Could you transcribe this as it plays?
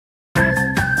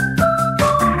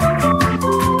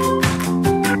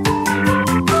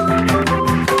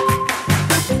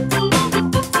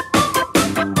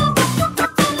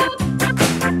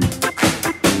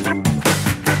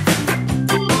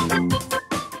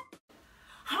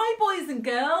and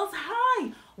girls,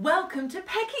 hi! Welcome to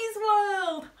Pecky's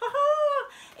World! Ha-ha!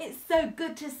 It's so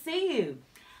good to see you.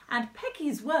 And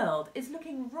Pecky's World is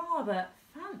looking rather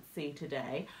fancy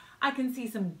today. I can see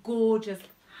some gorgeous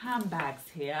handbags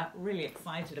here. Really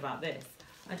excited about this.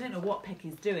 I don't know what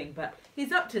Pecky's doing, but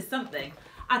he's up to something.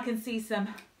 I can see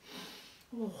some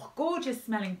gorgeous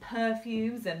smelling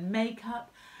perfumes and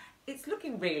makeup. It's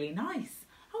looking really nice.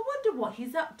 I wonder what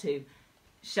he's up to.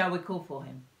 Shall we call for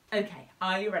him? Okay,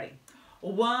 are you ready?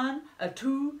 1,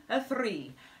 2,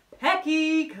 3.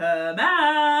 Pecky, come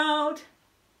out!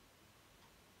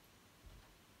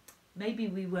 Maybe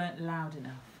we weren't loud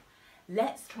enough.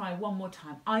 Let's try one more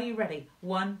time. Are you ready?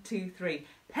 1, 2, 3.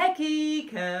 Pecky,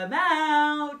 come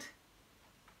out!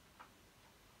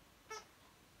 I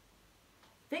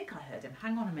think I heard him.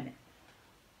 Hang on a minute.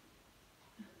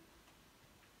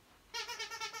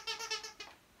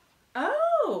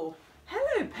 Oh,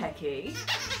 hello, Pecky.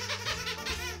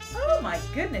 Oh my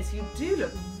goodness, you do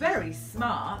look very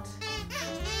smart.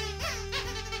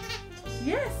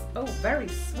 Yes, oh, very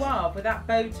suave with that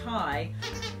bow tie.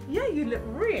 Yeah, you look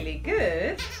really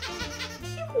good.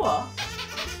 You what?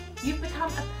 You've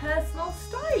become a personal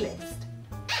stylist.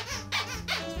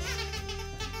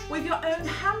 With your own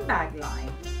handbag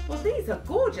line. Well, these are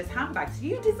gorgeous handbags.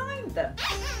 You designed them.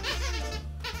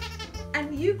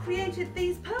 And you created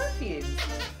these perfumes.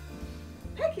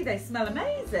 Pecky, they smell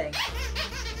amazing.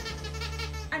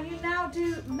 And you now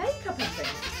do makeup and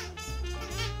things.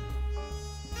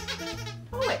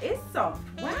 Oh, it is soft.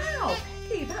 Wow,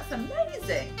 Pecky, that's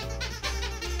amazing.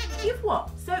 You've what?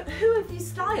 So who have you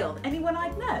styled? Anyone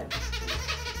I'd know?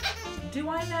 Do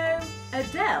I know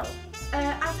Adele?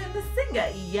 As in the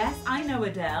singer? Yes, I know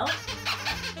Adele.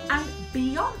 And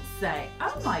Beyonce.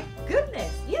 Oh my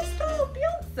goodness, you styled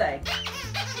Beyonce.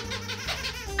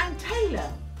 And Taylor.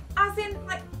 As in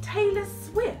like Taylor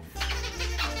Swift.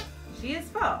 She is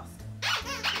fast.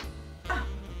 Oh,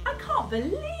 I can't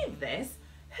believe this.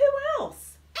 Who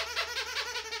else?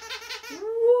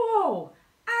 Whoa,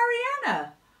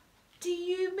 Ariana. Do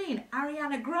you mean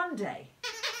Ariana Grande?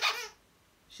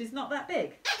 She's not that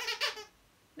big.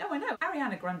 No, I know.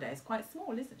 Ariana Grande is quite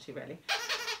small, isn't she really?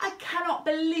 I cannot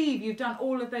believe you've done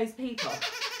all of those people.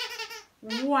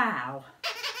 Wow.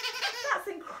 That's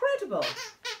incredible.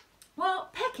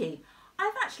 Well, Pecky,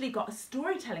 I've actually got a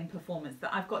storytelling performance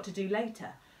that I've got to do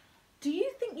later. Do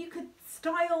you think you could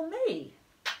style me?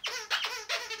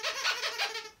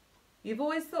 You've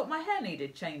always thought my hair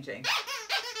needed changing.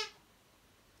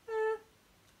 I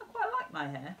quite like my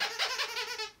hair.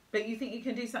 But you think you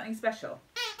can do something special?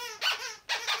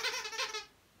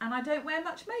 And I don't wear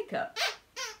much makeup.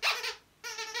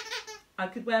 I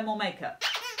could wear more makeup.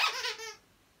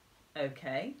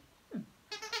 Okay.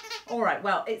 All right,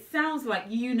 well, it sounds like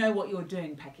you know what you're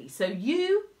doing, Pecky. So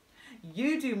you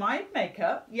do my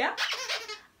makeup, yeah?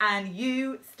 And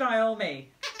you style me.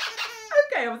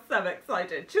 Okay, I'm so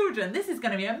excited. Children, this is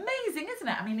going to be amazing, isn't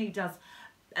it? I mean, he does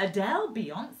Adele,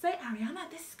 Beyonce, Ariana.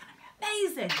 This is going to be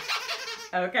amazing.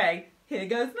 Okay, here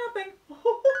goes nothing.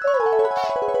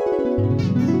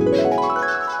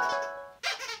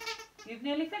 You've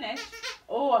nearly finished?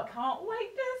 Oh, I can't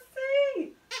wait to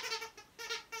see.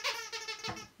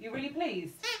 You really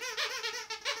pleased?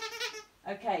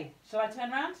 Okay, shall I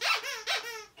turn around?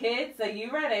 Kids, are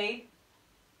you ready?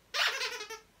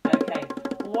 Okay,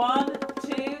 1,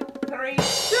 2, 3.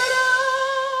 Ta-da!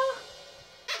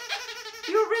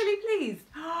 You're really pleased.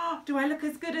 Do I look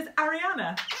as good as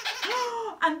Ariana?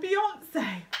 And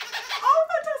Beyonce? Oh,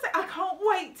 fantastic. I can't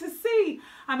wait to see.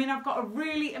 I mean, I've got a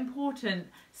really important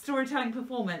storytelling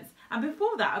performance. And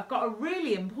before that, I've got a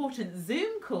really important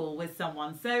Zoom call with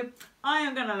someone. So I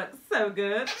am going to look so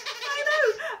good. I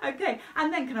know. Okay.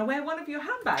 And then can I wear one of your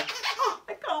handbags? Oh,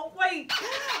 I can't wait.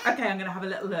 Okay, I'm going to have a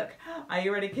little look. Are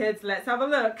you ready, kids? Let's have a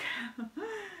look.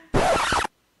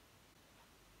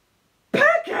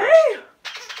 Pecky!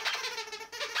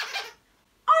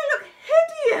 I look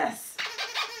hideous.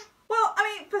 Well,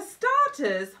 I mean, for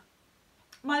starters,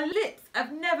 my lips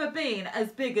have never been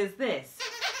as big as this.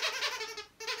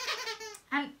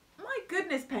 And my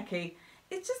goodness, Pecky,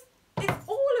 it's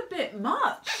all a bit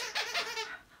much.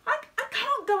 I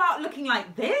can't go out looking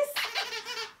like this.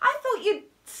 I thought you'd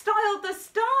styled the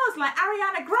stars like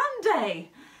Ariana Grande,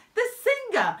 the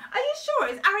singer. Are you sure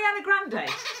it's Ariana Grande?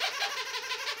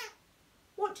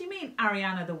 What do you mean,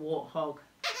 Ariana the warthog?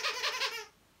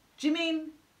 Do you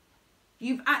mean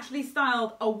you've actually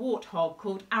styled a warthog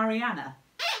called Ariana?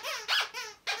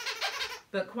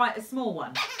 But quite a small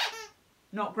one.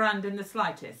 Not grand in the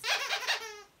slightest.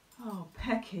 Oh,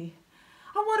 Pecky.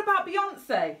 And what about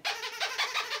Beyonce?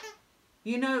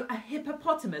 You know a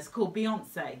hippopotamus called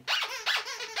Beyonce?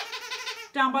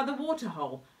 down by the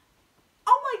waterhole.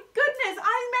 Oh my goodness,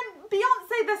 I meant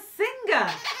Beyonce the singer.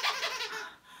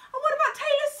 And what about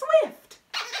Taylor Swift?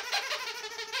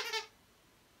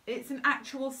 It's an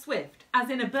actual swift, as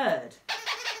in a bird,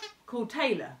 called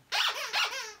Taylor.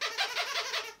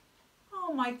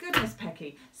 Oh my goodness,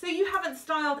 Pecky. So you haven't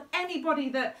styled anybody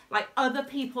that, like, other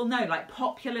people know, like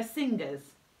popular singers?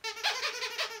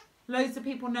 Loads of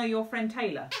people know your friend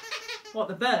Taylor. What,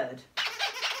 the bird?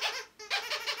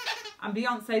 And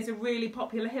Beyonce's a really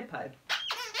popular hippo.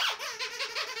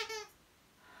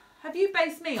 Have you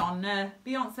based me on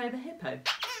Beyonce the hippo?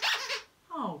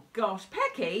 Oh gosh,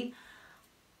 Pecky,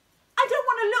 I don't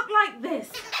want to look like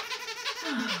this.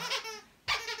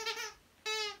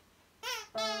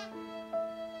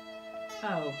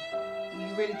 Oh,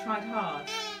 you really tried hard.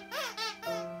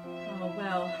 Oh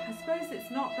well, I suppose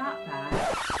it's not that bad.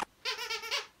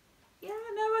 Yeah,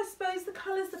 no, I suppose the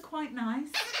colours are quite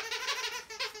nice.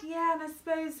 Yeah, and I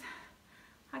suppose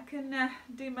I can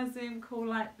do my Zoom call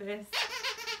like this.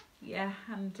 Yeah,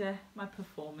 and my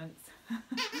performance.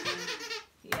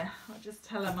 Yeah, I'll just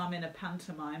tell them I'm in a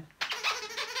pantomime.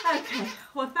 Okay,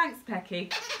 well thanks,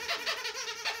 Pecky.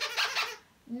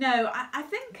 No, I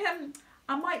think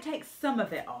I might take some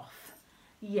of it off.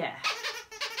 Yeah.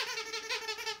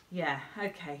 Yeah,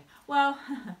 okay. Well,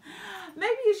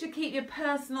 maybe you should keep your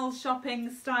personal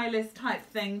shopping stylist type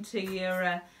thing to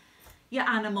your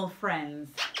animal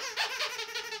friends.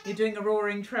 You're doing a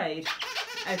roaring trade.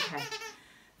 Okay.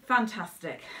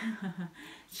 Fantastic.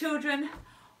 Children,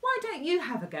 why don't you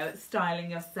have a go at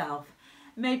styling yourself?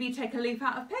 Maybe take a leaf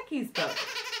out of Pecky's book.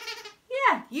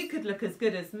 Yeah, you could look as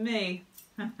good as me.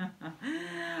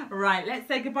 Right, let's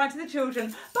say goodbye to the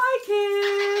children. Bye,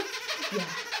 kids. Yeah.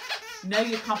 No,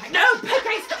 you can't. No,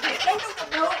 Pecky, stop it.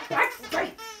 No.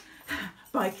 Bye.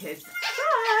 Bye, kids.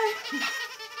 Bye.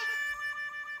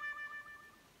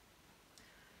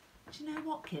 Do you know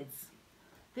what, kids?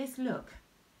 This look,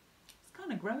 it's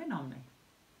kind of growing on me.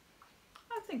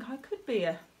 I think I could be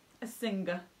a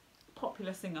singer,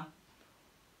 popular singer.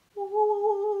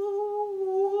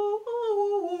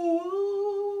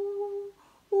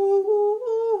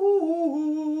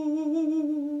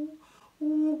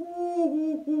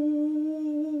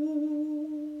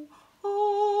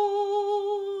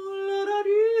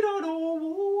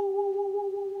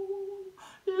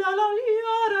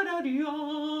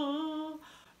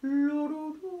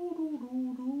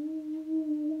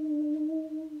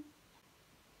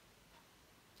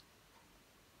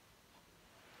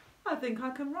 I think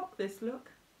I can rock this look.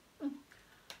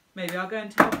 Maybe I'll go and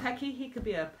tell Pecky he could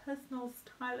be a personal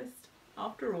stylist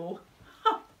after all.